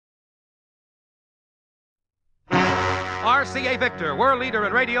RCA Victor, world leader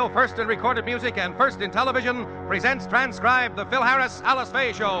in radio, first in recorded music, and first in television, presents transcribed the Phil Harris Alice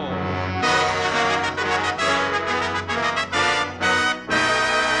Faye Show.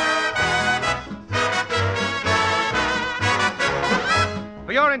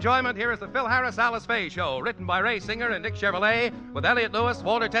 For your enjoyment, here is the Phil Harris Alice Faye Show, written by Ray Singer and Dick Chevrolet, with Elliot Lewis,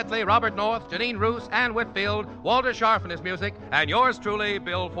 Walter Tetley, Robert North, Janine Roos, Ann Whitfield, Walter Scharf in his music, and yours truly,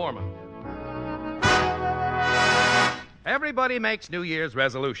 Bill Foreman. Everybody makes New Year's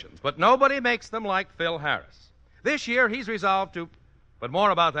resolutions, but nobody makes them like Phil Harris. This year, he's resolved to... But more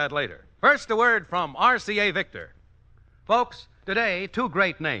about that later. First, a word from RCA Victor. Folks, today, two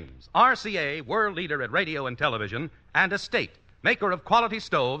great names. RCA, world leader at radio and television, and Estate, maker of quality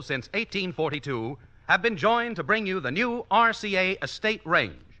stoves since 1842, have been joined to bring you the new RCA Estate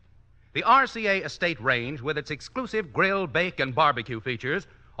range. The RCA Estate range, with its exclusive grill, bake, and barbecue features,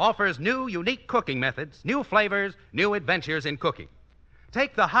 offers new, unique cooking methods, new flavors, new adventures in cooking.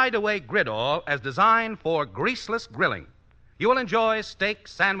 Take the Hideaway Gridall as designed for greaseless grilling. You will enjoy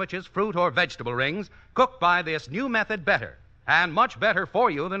steaks, sandwiches, fruit, or vegetable rings cooked by this new method better, and much better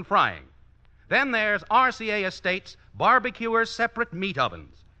for you than frying. Then there's RCA Estate's Barbecuer's separate meat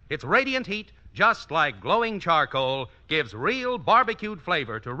ovens. Its radiant heat, just like glowing charcoal, gives real barbecued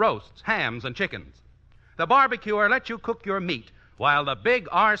flavor to roasts, hams, and chickens. The Barbecuer lets you cook your meat while the big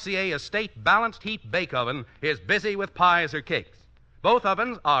RCA Estate balanced heat bake oven is busy with pies or cakes. Both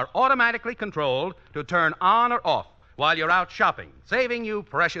ovens are automatically controlled to turn on or off while you're out shopping, saving you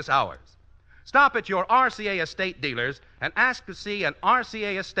precious hours. Stop at your RCA Estate dealers and ask to see an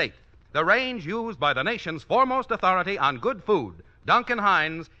RCA Estate, the range used by the nation's foremost authority on good food, Duncan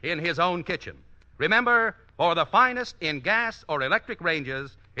Hines, in his own kitchen. Remember, for the finest in gas or electric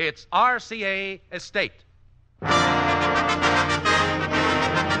ranges, it's RCA Estate.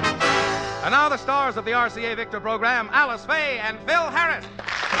 And now the stars of the RCA Victor program, Alice Faye and Phil Harris.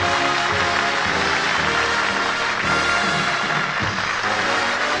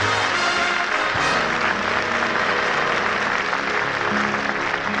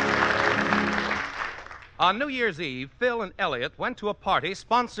 On New Year's Eve, Phil and Elliot went to a party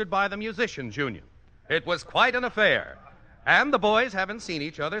sponsored by the Musicians Union. It was quite an affair, and the boys haven't seen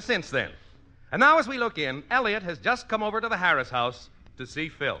each other since then. And now as we look in, Elliot has just come over to the Harris house to see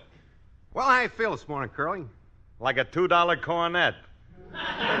Phil. Well, how you feel this morning, Curly? Like a $2 cornet.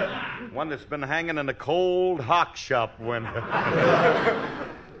 One that's been hanging in a cold hock shop window.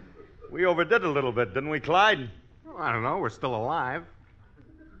 We overdid a little bit, didn't we, Clyde? Well, I don't know. We're still alive.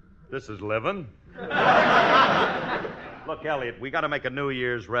 This is living. Look, Elliot, we got to make a New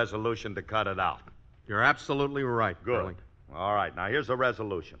Year's resolution to cut it out. You're absolutely right, Good. Curly. All right, now here's the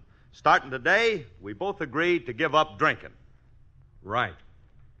resolution. Starting today, we both agreed to give up drinking. Right.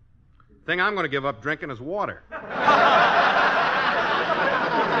 Thing I'm going to give up drinking is water. How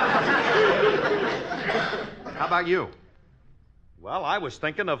about you? Well, I was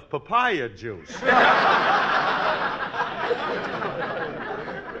thinking of papaya juice.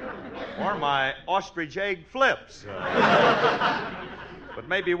 Or my ostrich egg flips. But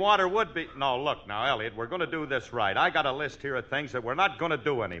maybe water would be... No, look now, Elliot, we're going to do this right. I got a list here of things that we're not going to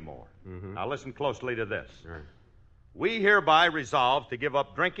do anymore. Mm-hmm. Now listen closely to this. Sure. We hereby resolve to give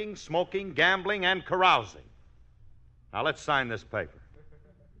up drinking, smoking, gambling, and carousing. Now, let's sign this paper.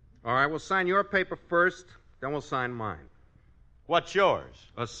 All right, we'll sign your paper first, then we'll sign mine. What's yours?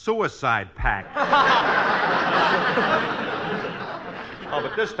 A suicide pact. Oh,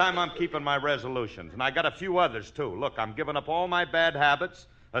 but this time I'm keeping my resolutions, and I got a few others, too. Look, I'm giving up all my bad habits,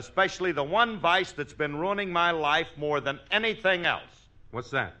 especially the one vice that's been ruining my life more than anything else.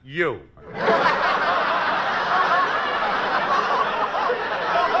 What's that? You.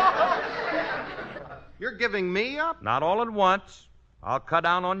 You're giving me up? Not all at once. I'll cut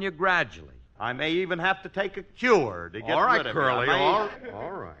down on you gradually. I may even have to take a cure to get rid of it. All right, Curly.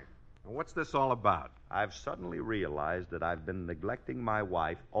 All right. Now, what's this all about? I've suddenly realized that I've been neglecting my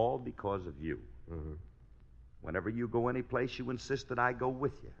wife all because of you. Mm-hmm. Whenever you go any place, you insist that I go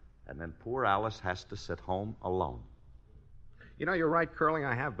with you. And then poor Alice has to sit home alone. You know, you're right, Curly.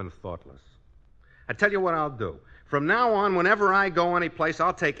 I have been thoughtless. I tell you what I'll do. From now on, whenever I go any place,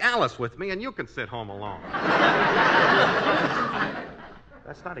 I'll take Alice with me, and you can sit home alone.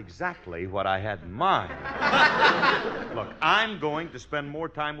 That's not exactly what I had in mind. Look, I'm going to spend more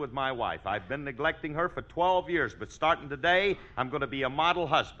time with my wife. I've been neglecting her for 12 years, but starting today, I'm going to be a model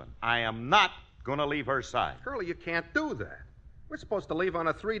husband. I am not going to leave her side. Curly, you can't do that. We're supposed to leave on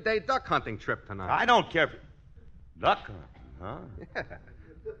a 3-day duck hunting trip tonight. I don't care if... Duck hunting, huh? Yeah.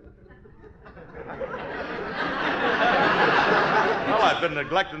 Well, Well, I've been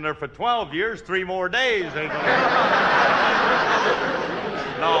neglecting her for 12 years, 3 more days. Ain't gonna...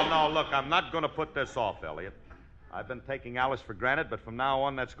 No, look, I'm not going to put this off, Elliot. I've been taking Alice for granted, but from now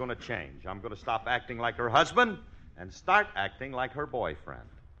on, that's going to change. I'm going to stop acting like her husband and start acting like her boyfriend.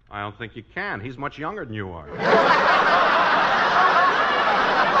 I don't think you can. He's much younger than you are.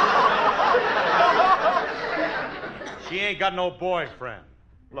 She ain't got no boyfriend.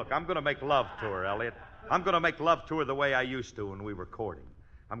 Look, I'm going to make love to her, Elliot. I'm going to make love to her the way I used to when we were courting.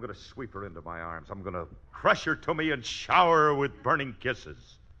 I'm going to sweep her into my arms. I'm going to crush her to me and shower her with burning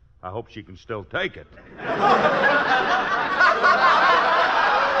kisses. I hope she can still take it.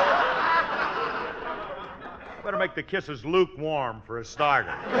 Better make the kisses lukewarm for a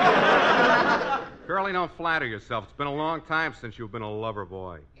starter. Curly, don't flatter yourself. It's been a long time since you've been a lover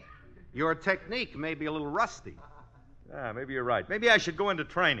boy. Your technique may be a little rusty. Yeah, maybe you're right. Maybe I should go into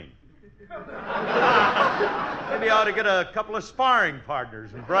training. Maybe I ought to get a couple of sparring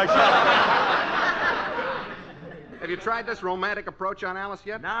partners and brush up. Have you tried this romantic approach on Alice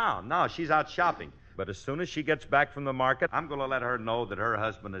yet? No, she's out shopping. But as soon as she gets back from the market, I'm going to let her know that her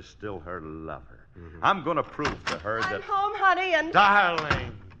husband is still her lover. Mm-hmm. I'm going to prove to her that... I'm home, honey, and...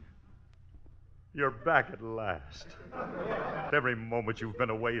 Darling, you're back at last. Every moment you've been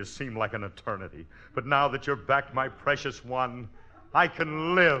away has seemed like an eternity. But now that you're back, my precious one, I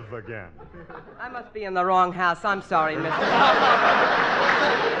can live again. I must be in the wrong house. I'm sorry, Mr.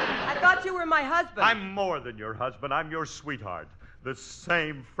 I thought you were my husband. I'm more than your husband. I'm your sweetheart. The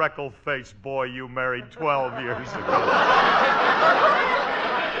same freckle-faced boy you married 12 years ago.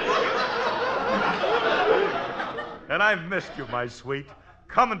 And I've missed you, my sweet.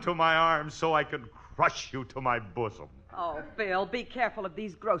 Come into my arms so I can crush you to my bosom. Oh, Phil, be careful of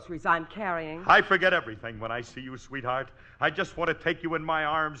these groceries I'm carrying. I forget everything when I see you, sweetheart. I just want to take you in my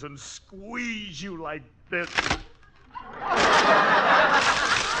arms and squeeze you like this.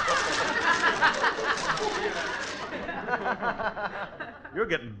 You're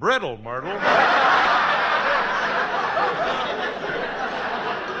getting brittle, Myrtle.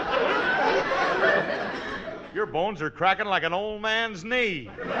 Your bones are cracking like an old man's knee.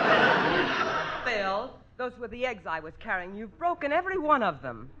 Phil, those were the eggs I was carrying. You've broken every one of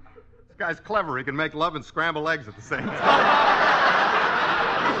them. This guy's clever. He can make love and scramble eggs at the same time.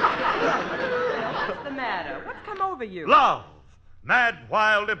 What's the matter? What's come over you? Love. Mad,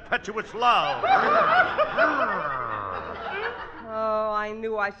 wild, impetuous love. Oh, I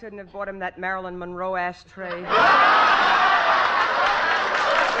knew I shouldn't have bought him that Marilyn Monroe ashtray.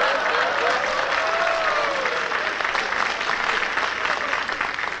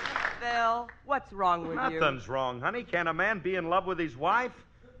 Phil, what's wrong with you? Nothing's wrong, honey. Can a man be in love with his wife?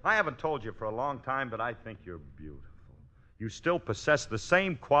 I haven't told you for a long time, but I think you're beautiful. You still possess the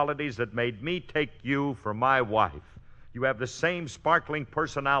same qualities that made me take you for my wife. You have the same sparkling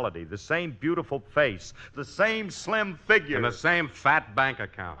personality, the same beautiful face, the same slim figure. And the same fat bank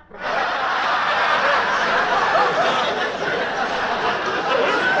account.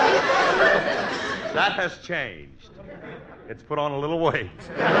 That has changed. It's put on a little weight.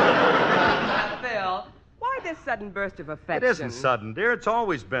 Phil, why this sudden burst of affection? It isn't sudden, dear. It's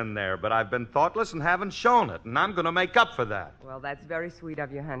always been there, but I've been thoughtless and haven't shown it, and I'm going to make up for that. Well, that's very sweet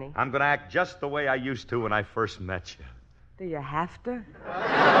of you, honey. I'm going to act just the way I used to when I first met you. Do you have to?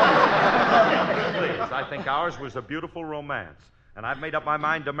 Please, I think ours was a beautiful romance. And I've made up my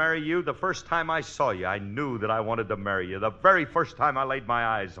mind to marry you the first time I saw you. I knew that I wanted to marry you the very first time I laid my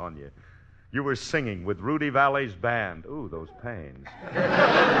eyes on you. You were singing with Rudy Vallee's band. Ooh, those pains.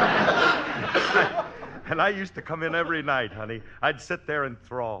 And I used to come in every night, honey. I'd sit there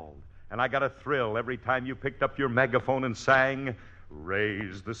enthralled. And I got a thrill every time you picked up your megaphone and sang...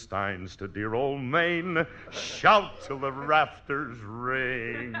 Raise the steins to dear old Maine. Shout till the rafters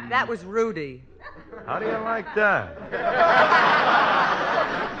ring. That was Rudy. How do you like that?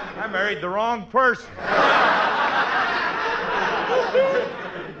 I married the wrong person.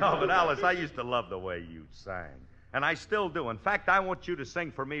 No, but Alice, I used to love the way you sang. And I still do. In fact, I want you to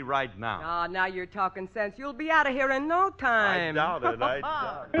sing for me right now. Oh, now you're talking sense. You'll be out of here in no time. I doubt it. I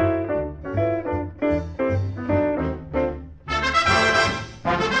doubt it.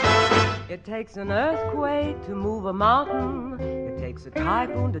 It takes an earthquake to move a mountain. It takes a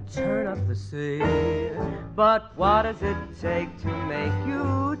typhoon to turn up the sea. But what does it take to make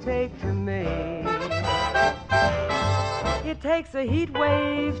you take to me? It takes a heat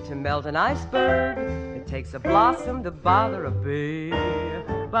wave to melt an iceberg. It takes a blossom to bother a bee.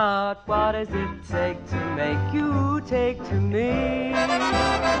 But what does it take to make you take to me?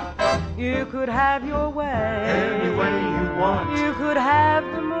 You could have your way. Any way you want. You could have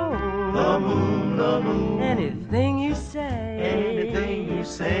the moon. the moon, the moon. Anything you say, Anything you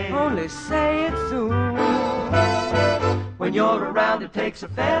say, only say it soon. when you're around, it takes a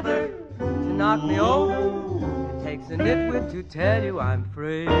feather To knock me over, it takes a nitwit to tell you I'm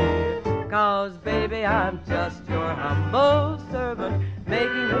free. 'Cause baby, I'm just your humble servant,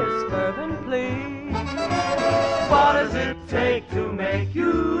 making this fervent plea. What does it take to make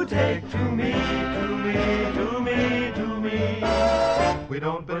you take to me, to me, to me, to me? We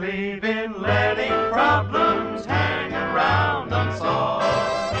don't believe in letting problems hang around unsolved.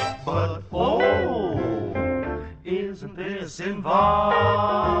 But oh, isn't this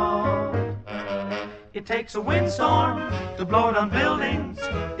involved? It takes a windstorm to blow down buildings.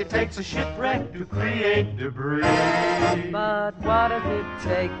 It takes a shipwreck to create debris. But what does it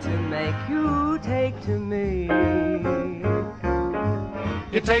take to make you take to me?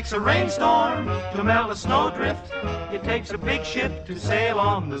 It takes a rainstorm to melt a snowdrift. It takes a big ship to sail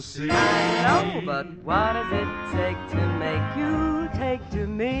on the sea. No, but what does it take to make you take to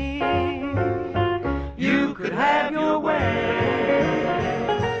me? You could have your way.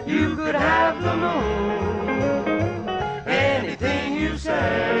 You could have the moon. Anything you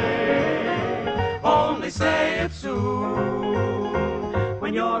say, only say it soon.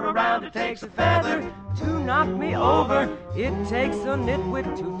 When you're around, it takes a feather To knock me over, it takes a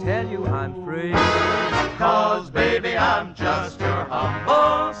nitwit to tell you I'm free. 'Cause baby, I'm just your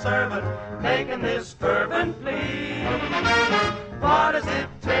humble servant, making this fervent plea. What does it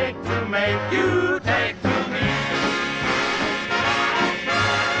take to make you take to me?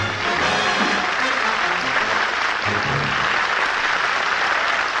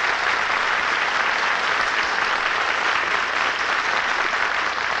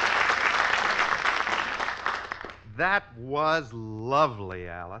 That was lovely,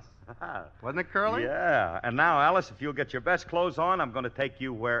 Alice. Wasn't it, Curly? Yeah. And now, Alice, if you'll get your best clothes on, I'm going to take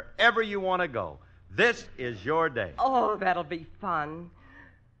you wherever you want to go. This is your day. Oh, that'll be fun.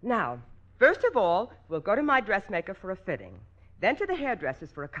 Now, first of all, we'll go to my dressmaker for a fitting. Then to the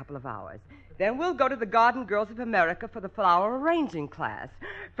hairdresser's for a couple of hours. Then we'll go to the Garden Girls of America for the flower arranging class.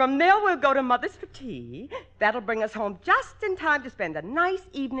 From there, we'll go to Mother's for tea. That'll bring us home just in time to spend a nice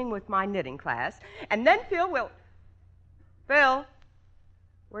evening with my knitting class. And then Phil,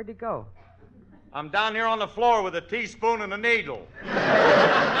 where'd he go? I'm down here on the floor with a teaspoon and a needle.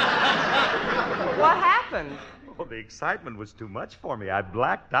 What happened? Oh, the excitement was too much for me. I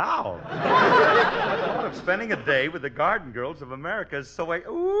blacked out. I'm spending a day with the Garden Girls of America, so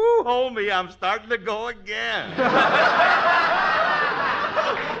hold me, I'm starting to go again.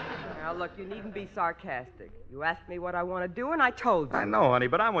 Now, look, you needn't be sarcastic. You asked me what I want to do, and I told you. I know, honey,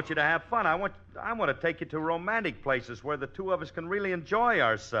 but I want you to have fun. I want to take you to romantic places where the two of us can really enjoy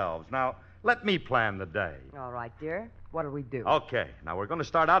ourselves. Now, let me plan the day. All right, dear. What'll we do? Okay, now we're going to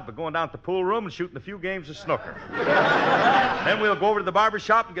start out by going down to the pool room and shooting a few games of snooker. Then we'll go over to the barber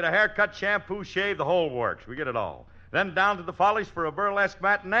shop and get a haircut, shampoo, shave, the whole works. We get it all. Then down to the Follies for a burlesque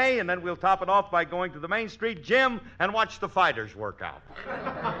matinee, and then we'll top it off by going to the Main Street gym and watch the fighters work out.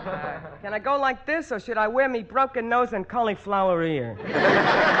 Can I go like this, or should I wear me broken nose and cauliflower ear?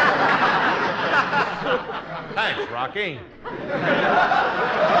 Thanks, Rocky.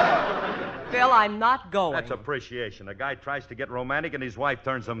 Phil, I'm not going. That's appreciation. A guy tries to get romantic and his wife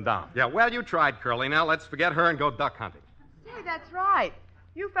turns him down. Yeah, well, you tried, Curly. Now let's forget her and go duck hunting. Hey, that's right.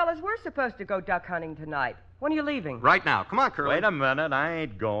 You fellas were supposed to go duck hunting tonight. When are you leaving? Right now. Come on, Curly. Wait a minute. I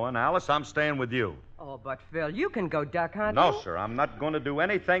ain't going. Alice, I'm staying with you. Oh, but Phil, you can go duck hunting. No, sir. I'm not going to do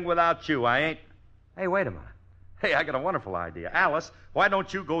anything without you. I ain't. Hey, wait a minute. Hey, I got a wonderful idea. Alice, why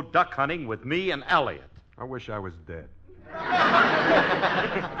don't you go duck hunting with me and Elliot? I wish I was dead.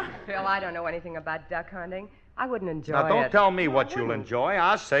 Phil, I don't know anything about duck hunting. I wouldn't enjoy it. Now, don't tell me what you'll enjoy.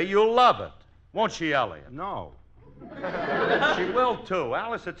 I'll say you'll love it. Won't she, Elliot? No. She will, too.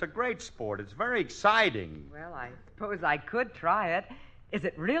 Alice, it's a great sport. It's very exciting. Well, I suppose I could try it. Is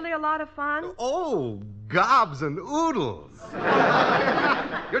it really a lot of fun? Oh, gobs and oodles.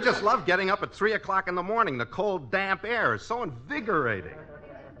 You just love getting up at 3 o'clock in the morning. The cold, damp air is so invigorating.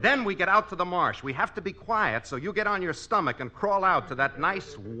 Then we get out to the marsh. We have to be quiet, so you get on your stomach and crawl out to that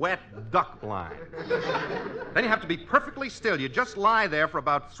nice, wet duck blind. Then you have to be perfectly still. You just lie there for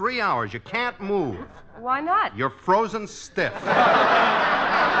about 3 hours. You can't move. Why not? You're frozen stiff.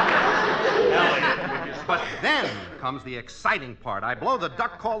 But then comes the exciting part. I blow the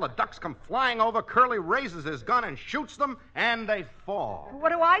duck call, the ducks come flying over, Curly raises his gun and shoots them, and they fall.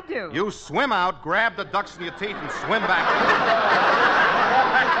 What do I do? You swim out, grab the ducks in your teeth, and swim back.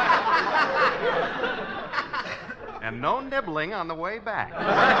 And no nibbling on the way back.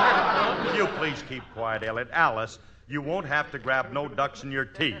 Will you please keep quiet, Elliot? Alice, you won't have to grab no ducks in your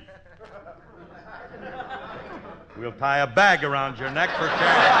teeth. We'll tie a bag around your neck for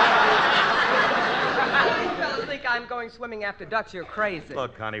cash. You fellas think I'm going swimming after ducks, you're crazy.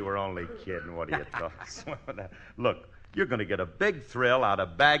 Look, honey, we're only kidding. What are you talking? Look, you're going to get a big thrill out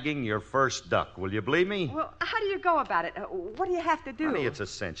of bagging your first duck. Will you believe me? Well, how do you go about it? What do you have to do? Honey, it's a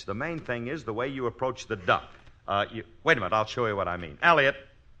cinch. The main thing is the way you approach the duck. Wait a minute, I'll show you what I mean. Elliot,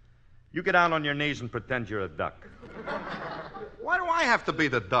 you get down on your knees and pretend you're a duck. Why do I have to be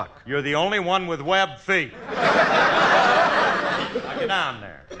the duck? You're the only one with webbed feet. Now get down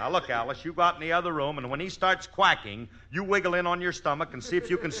there. Now look, Alice, you go out in the other room, and when he starts quacking, you wiggle in on your stomach and see if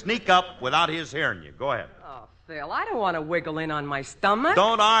you can sneak up without his hearing you. Go ahead. Oh, Phil, I don't want to wiggle in on my stomach.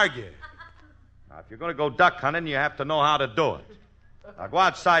 Don't argue. Now, if you're going to go duck hunting, you have to know how to do it. Now go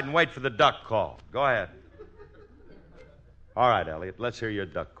outside and wait for the duck call. Go ahead. All right, Elliot, let's hear your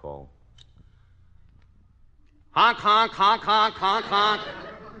duck call. Honk, honk, honk, honk, honk, honk.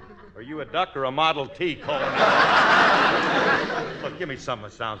 Are you a duck or a Model T calling? Look, give me something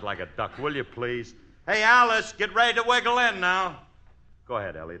that sounds like a duck, will you, please? Hey, Alice, get ready to wiggle in now. Go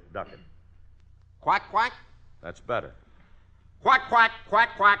ahead, Elliot, duck it. Quack, quack. That's better. Quack, quack,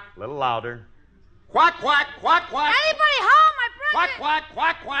 quack, quack. A little louder. Quack, quack, quack, quack. Anybody home, my brother? Quack, quack,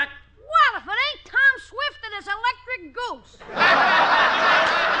 quack, quack. Well, if it ain't Tom Swift and his electric goose.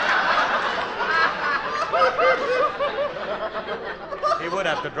 He would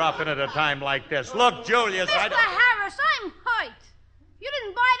have to drop in at a time like this. Look, Julius, Mr. Harris, I'm hurt. You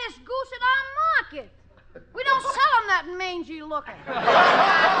didn't buy this goose at our market. We don't sell them that mangy looking.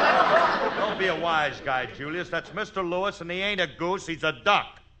 Don't be a wise guy, Julius. That's Mr. Lewis, and he ain't a goose. He's a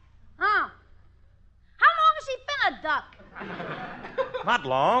duck. Huh? How long has he been a duck? Not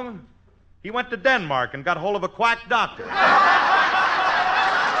long. He went to Denmark and got hold of a quack doctor.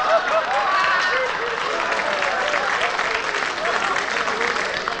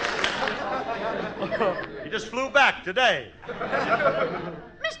 He just flew back today.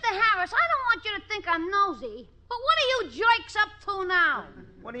 Mr. Harris, I don't want you to think I'm nosy, but what are you jerks up to now?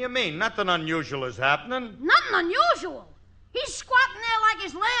 What do you mean? Nothing unusual is happening. Nothing unusual. He's squatting there like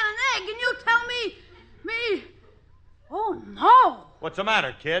he's laying an egg, and you tell me... Oh, no. What's the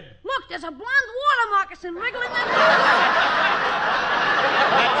matter, kid? Look, there's a blonde water moccasin wriggling in the...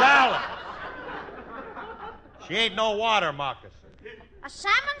 That's Alice. She ain't no water moccasin. A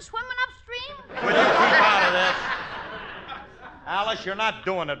salmon swimming upstream? Will you keep out of this? Alice, you're not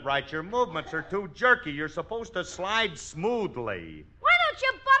doing it right. Your movements are too jerky. You're supposed to slide smoothly. Why don't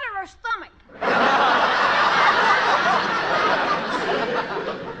you butter her stomach?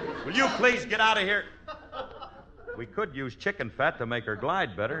 Will you please get out of here? We could use chicken fat to make her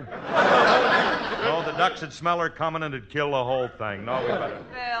glide better. No, the ducks would smell her coming and it'd kill the whole thing. No, we better.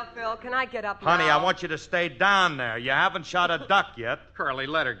 Phil, can I get up Honey, now? I want you to stay down there. You haven't shot a duck yet. Curly,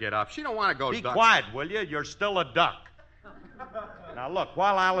 let her get up. She don't want to go Be duck. quiet, will you? You're still a duck. Now, look,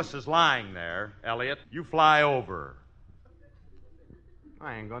 while Alice is lying there, Elliot, you fly over her.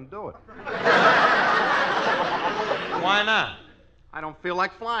 I ain't going to do it. Why not? I don't feel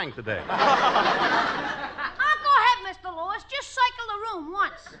like flying today. Go ahead, Mr. Lewis. Just cycle the room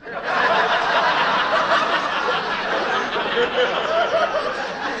once.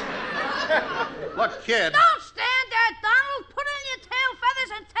 Look, kid. Don't stand there, Donald. Put in your tail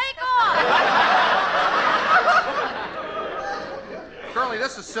feathers and take off. Curly,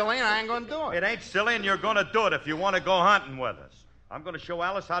 this is silly and I ain't going to do it. It ain't silly, and you're going to do it if you want to go hunting with us. I'm going to show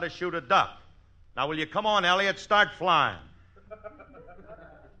Alice how to shoot a duck. Now, will you come on, Elliot? Start flying.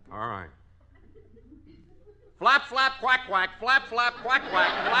 All right. Flap, flap, quack, quack. Flap, flap, quack,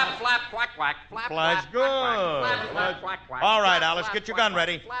 quack. Flap, flap, quack, quack. Flap, Flies flap, good. quack, quack. Flap, flap, quack, quack. All right, Flap, Alice, flap, get your quack, gun quack.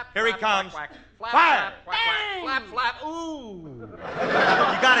 ready. Flap, Here he flap, comes. quack, quack. Flap, Fire! flap, quack, quack. Flap, flap. Ooh.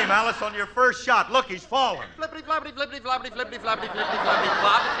 You got him, Alice, on your first shot. Look, he's falling. Flippity, flappity, flippity, flappity, flippity, flappity, flippity, flappity,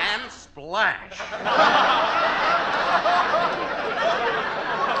 flop, and splash.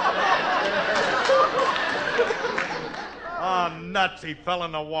 Oh, nuts, he fell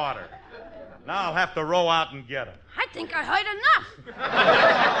in the water. Now I'll have to row out and get him. I think I heard enough.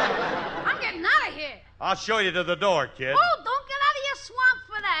 I'm getting out of here. I'll show you to the door, kid. Oh, don't get out of your swamp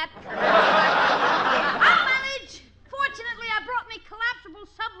for that. I'll manage. Fortunately, I brought me collapsible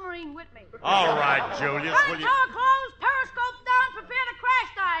submarine with me. All right, Julius, will Running you... tower closed, periscope down, prepare to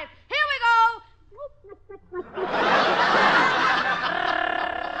crash dive. Here we go.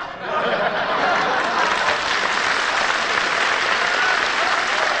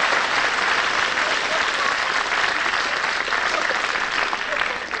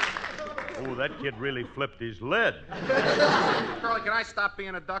 Oh, that kid really flipped his lid. Curly, can I stop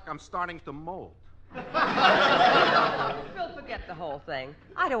being a duck? I'm starting to molt. Phil, forget the whole thing.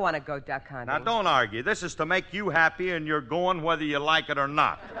 I don't want to go duck hunting. Now, don't argue. This is to make you happy, and you're going whether you like it or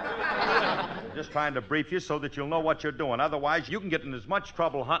not. I'm just trying to brief you so that you'll know what you're doing. Otherwise, you can get in as much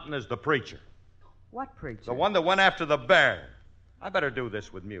trouble hunting as the preacher. What preacher? The one that went after the bear. I better do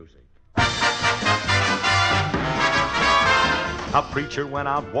this with music. A preacher went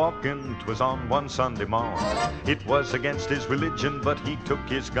out walking, 'twas on one Sunday morn. It was against his religion, but he took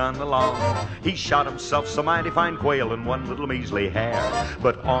his gun along. He shot himself some mighty fine quail and one little measly hare.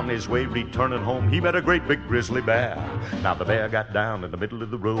 But on his way returning home, he met a great big grizzly bear. Now the bear got down in the middle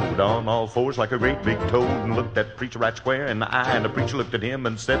of the road on all fours like a great big toad and looked that preacher right square in the eye. And the preacher looked at him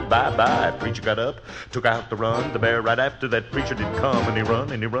and said, bye-bye. Preacher got up, took out the run. The bear right after that preacher did come, and he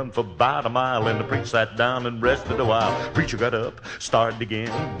run for about a mile. And the preacher sat down and rested a while. Preacher got up, started again,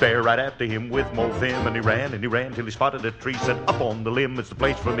 bear right after him with more vim, and he ran till he spotted a tree, said, up on the limb is the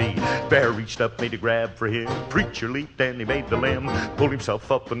place for me. Bear reached up, made a grab for him. Preacher leaped and he made the limb, pulled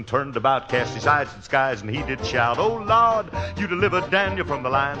himself up and turned about, cast his eyes to the skies, and he did shout, oh Lord, you delivered Daniel from the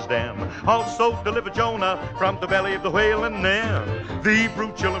lion's den, also delivered Jonah from the belly of the whale, and then the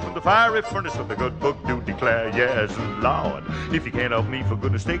Hebrew children from the fiery furnace of the good book do declare, yes Lord, if you can't help me, for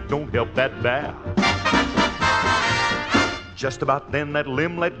goodness sake, don't help that bear. Just about then that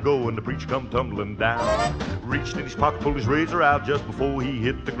limb let go and the preacher come tumbling down. Reached in his pocket, pulled his razor out just before he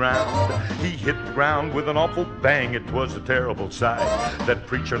hit the ground. He hit the ground with an awful bang. It was a terrible sight. That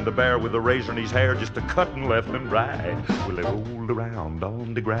preacher and the bear with the razor in his hair just a cutting left and right. Well, they rolled around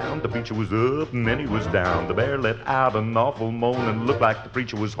on the ground. The preacher was up and then he was down. The bear let out an awful moan and looked like the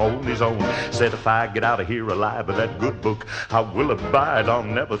preacher was holding his own. Said, if I get out of here alive with that good book, I will abide. I'll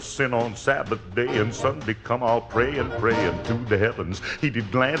never sin on Sabbath day, and Sunday come I'll pray and to the heavens. He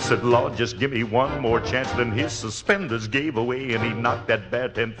did glance at Lord, just give me one more chance. Then his suspenders gave away and he knocked that bear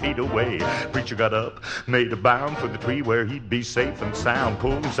 10 feet away. Preacher got up, made a bound for the tree where he'd be safe and sound,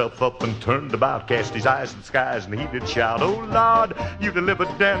 pulled himself up and turned about, cast his eyes to the skies, and he did shout, oh Lord, you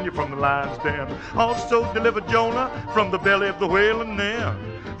delivered Daniel from the lion's den, also delivered Jonah from the belly of the whale, and then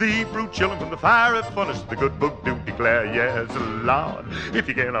the Hebrew children from the fiery furnace, the good book do declare, yes Lord, if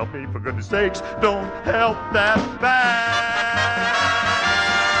you can't help me, for goodness sakes, don't help that bear.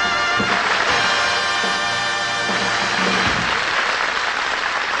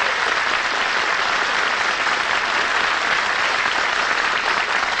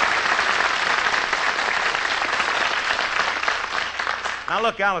 Now,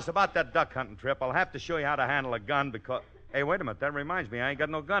 look, Alice, about that duck hunting trip, I'll have to show you how to handle a gun because... Hey, wait a minute. That reminds me. I ain't got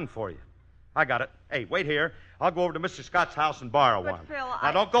no gun for you. I got it. Hey, wait here. I'll go over to Mr. Scott's house and borrow one. Phil,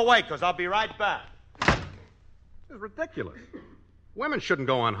 now, don't go away, because I'll be right back. This is ridiculous. Women shouldn't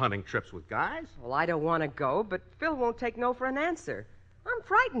go on hunting trips with guys. Well, I don't want to go, but Phil won't take no for an answer. I'm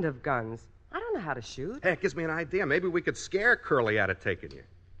frightened of guns. I don't know how to shoot. Hey, it gives me an idea. Maybe we could scare Curly out of taking you.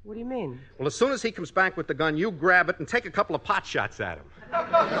 What do you mean? Well, as soon as he comes back with the gun, you grab it and take a couple of pot shots at him.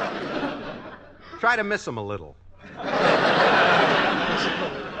 Try to miss him a little.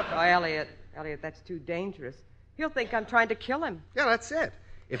 Oh, Elliot, that's too dangerous. He'll think I'm trying to kill him. Yeah, that's it.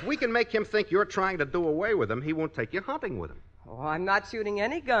 If we can make him think you're trying to do away with him, he won't take you hunting with him. Oh, I'm not shooting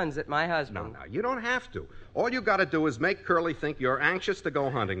any guns at my husband. No, you don't have to. All you got to do is make Curly think you're anxious to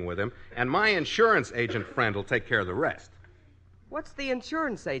go hunting with him, and my insurance agent friend will take care of the rest. What's the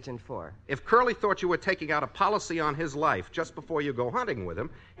insurance agent for? If Curly thought you were taking out a policy on his life just before you go hunting with him,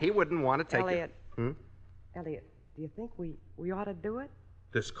 he wouldn't want to take Elliot. it. Elliot, do you think we ought to do it?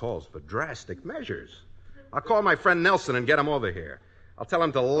 This calls for drastic measures. I'll call my friend Nelson and get him over here. I'll tell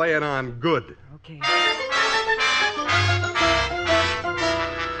him to lay it on good. Okay.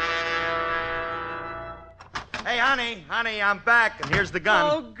 Hey, honey, I'm back, and here's the gun.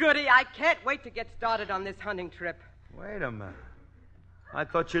 Oh, goody. I can't wait to get started on this hunting trip. Wait a minute. I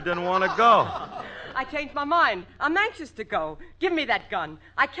thought you didn't want to go. I changed my mind. I'm anxious to go. Give me that gun.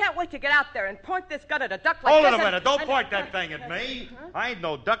 I can't wait to get out there and point this gun at a duck like Hold this. it a minute. Don't point that thing at me. Huh? I ain't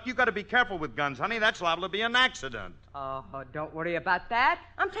no duck. You got to be careful with guns, honey. That's liable to be an accident. Oh, don't worry about that.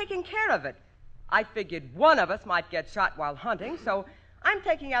 I'm taking care of it. I figured one of us might get shot while hunting, so I'm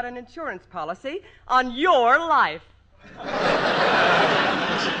taking out an insurance policy on your life. What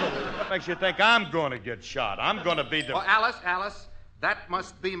makes you think I'm going to get shot? I'm going to be the... Oh, Alice, that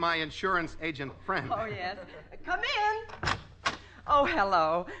must be my insurance agent friend. Oh, yes. Come in. Oh,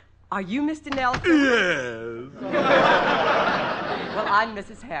 hello. Are you Mr. Nelson? Yes. Well, I'm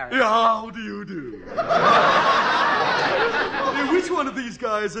Mrs. Harris. How do you do? Which one of these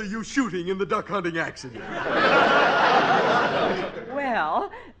guys are you shooting in the duck hunting accident? Well,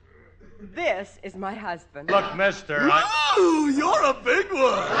 this is my husband. Look, mister, Ooh, you're a big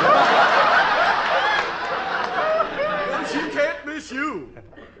one. She can't miss you.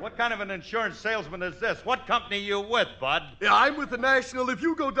 What kind of an insurance salesman is this? What company you with, Bud? Yeah, I'm with the National. If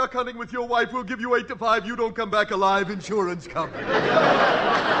you go duck hunting with your wife, we'll give you 8 to 5. You don't come back alive insurance company.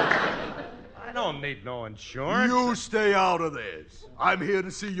 I don't need no insurance. You stay out of this. I'm here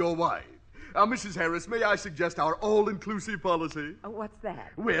to see your wife. Now, Mrs. Harris, may I suggest our all-inclusive policy? What's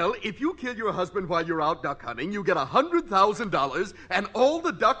that? Well, if you kill your husband while you're out duck hunting, you get $100,000 and all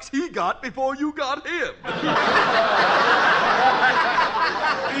the ducks he got before you got him.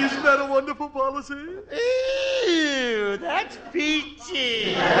 Isn't that a wonderful policy? Ew, that's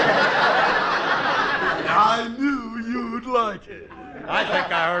peachy. I knew you'd like it. I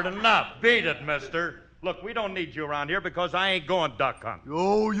think I heard enough. Beat it, mister. Look, we don't need you around here because I ain't going duck hunting.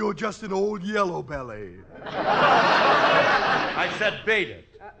 Oh, you're just an old yellow belly. I said beat it.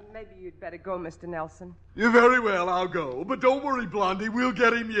 Maybe you'd better go, Mr. Nelson. You're very well, I'll go. But don't worry, Blondie, we'll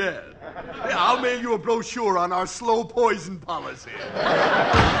get him yet. I'll mail you a brochure on our slow poison policy.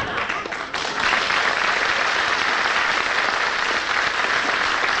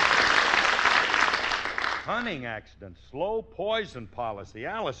 Hunting accident, slow poison policy.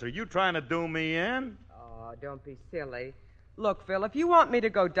 Alice, are you trying to do me in? Oh, don't be silly. Look, Phil, if you want me to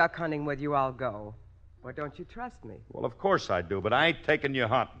go duck hunting with you, I'll go. Why don't you trust me? Well, of course I do, but I ain't taking you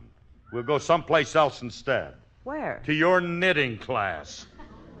hunting. We'll go someplace else instead. Where? To your knitting class.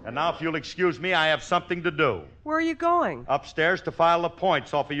 And now, if you'll excuse me, I have something to do. Where are you going? Upstairs to file the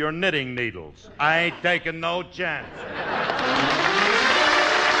points off of your knitting needles. I ain't taking no chance.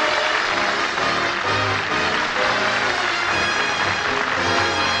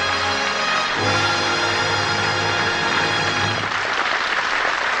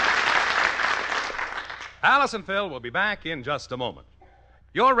 Alice and Phil will be back in just a moment.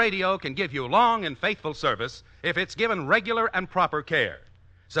 Your radio can give you long and faithful service if it's given regular and proper care.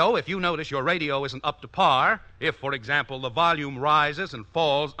 So if you notice your radio isn't up to par, if, for example, the volume rises and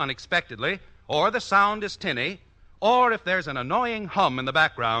falls unexpectedly, or the sound is tinny, or if there's an annoying hum in the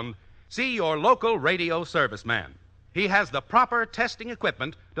background, see your local radio serviceman. He has the proper testing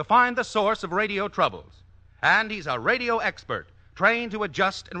equipment to find the source of radio troubles. And he's a radio expert, trained to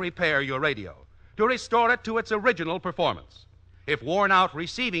adjust and repair your radio, to restore it to its original performance. If worn-out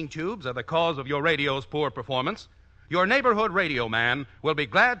receiving tubes are the cause of your radio's poor performance, your neighborhood radio man will be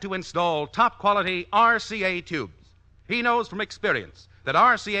glad to install top-quality RCA tubes. He knows from experience that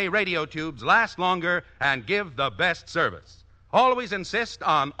RCA radio tubes last longer and give the best service. Always insist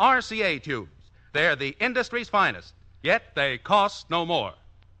on RCA tubes. They're the industry's finest, yet they cost no more.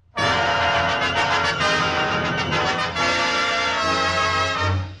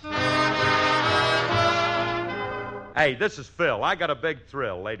 Hey, this is Phil. I got a big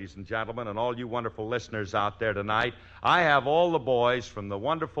thrill, ladies and gentlemen, and all you wonderful listeners out there tonight. I have all the boys from the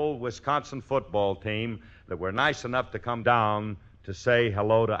wonderful Wisconsin football team that were nice enough to come down to say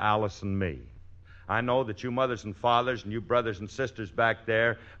hello to Alice and me. I know that you mothers and fathers and you brothers and sisters back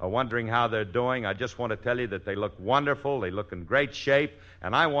there are wondering how they're doing. I just want to tell you that they look wonderful, they look in great shape,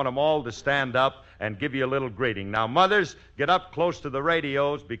 and I want them all to stand up and give you a little greeting. Now, mothers, get up close to the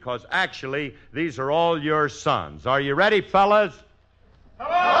radios because actually these are all your sons. Are you ready, fellas?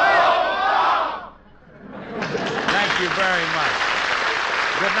 Hello! Thank you very much.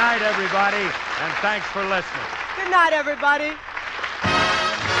 Good night, everybody, and thanks for listening. Good night, everybody.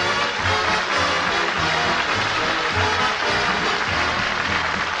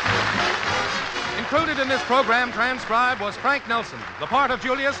 Included in this program, transcribed, was Frank Nelson. The part of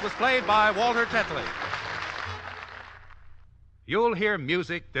Julius was played by Walter Tetley. You'll hear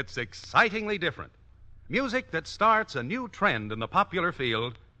music that's excitingly different. Music that starts a new trend in the popular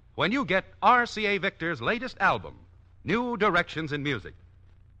field when you get RCA Victor's latest album, New Directions in Music.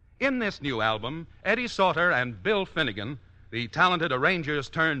 In this new album, Eddie Sauter and Bill Finnegan, the talented arrangers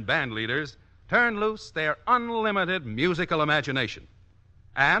turned band leaders, turn loose their unlimited musical imagination.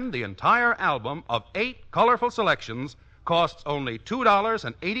 And the entire album of 8 colorful selections costs only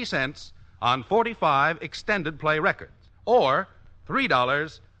 $2.80 on 45 extended play records, or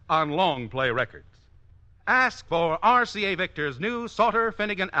 $3 on long play records. Ask for RCA Victor's new Sauter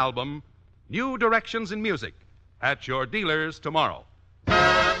Finnegan album, New Directions in Music, at your dealers tomorrow.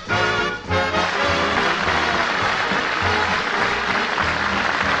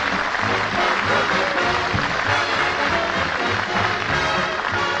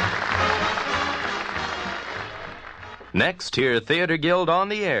 Next, hear Theater Guild on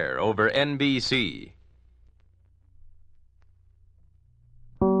the Air over NBC.